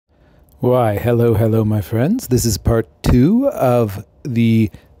Why, hello, my friends. This is part 2 of the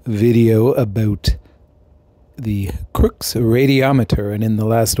video about the Crookes Radiometer, and in the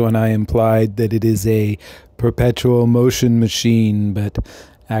last one I implied that it is a perpetual motion machine, but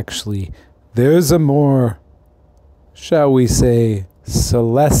actually there's a more, shall we say,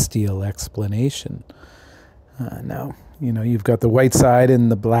 celestial explanation. Now, you've got the white side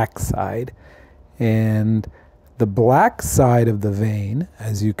and the black side, and the black side of the vein,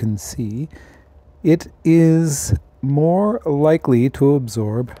 as you can see, it is more likely to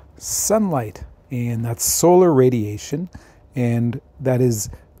absorb sunlight, and that's solar radiation, and that is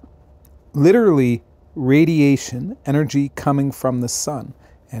literally radiation, energy coming from the sun,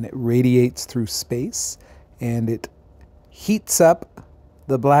 and it radiates through space, and it heats up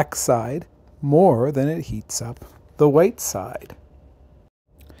the black side more than it heats up the white side.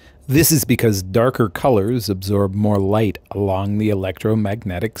 This is because darker colors absorb more light along the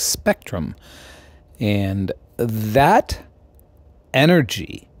electromagnetic spectrum. And that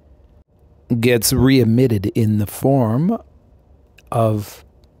energy gets re-emitted in the form of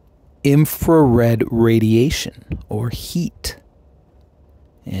infrared radiation, or heat.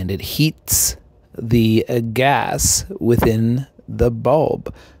 And it heats the gas within the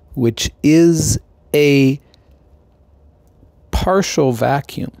bulb, which is a partial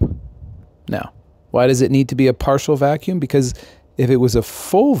vacuum. Now, why does it need to be a partial vacuum? Because if it was a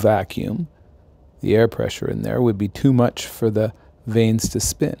full vacuum, the air pressure in there would be too much for the vanes to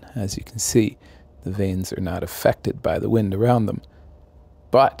spin. As you can see, the vanes are not affected by the wind around them.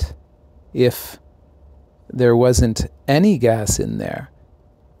 But if there wasn't any gas in there,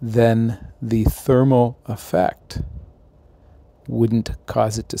 then the thermal effect wouldn't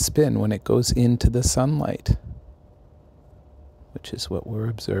cause it to spin when it goes into the sunlight, which is what we're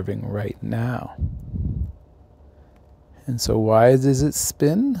observing right now. And so why does it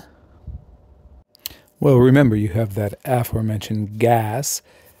spin? Well, remember, you have that aforementioned gas,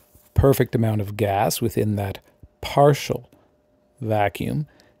 perfect amount of gas within that partial vacuum,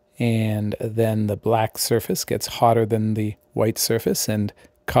 and then the black surface gets hotter than the white surface and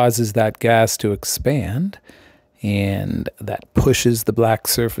causes that gas to expand, and that pushes the black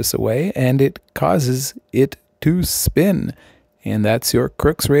surface away, and it causes it to spin. And that's your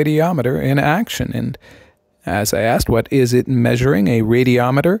Crookes radiometer in action. And as I asked, what is it measuring? A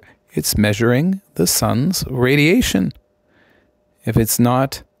radiometer? It's measuring the sun's radiation. If it's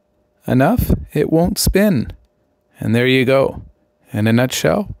not enough, it won't spin. And there you go. In a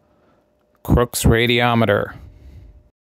nutshell, Crookes radiometer.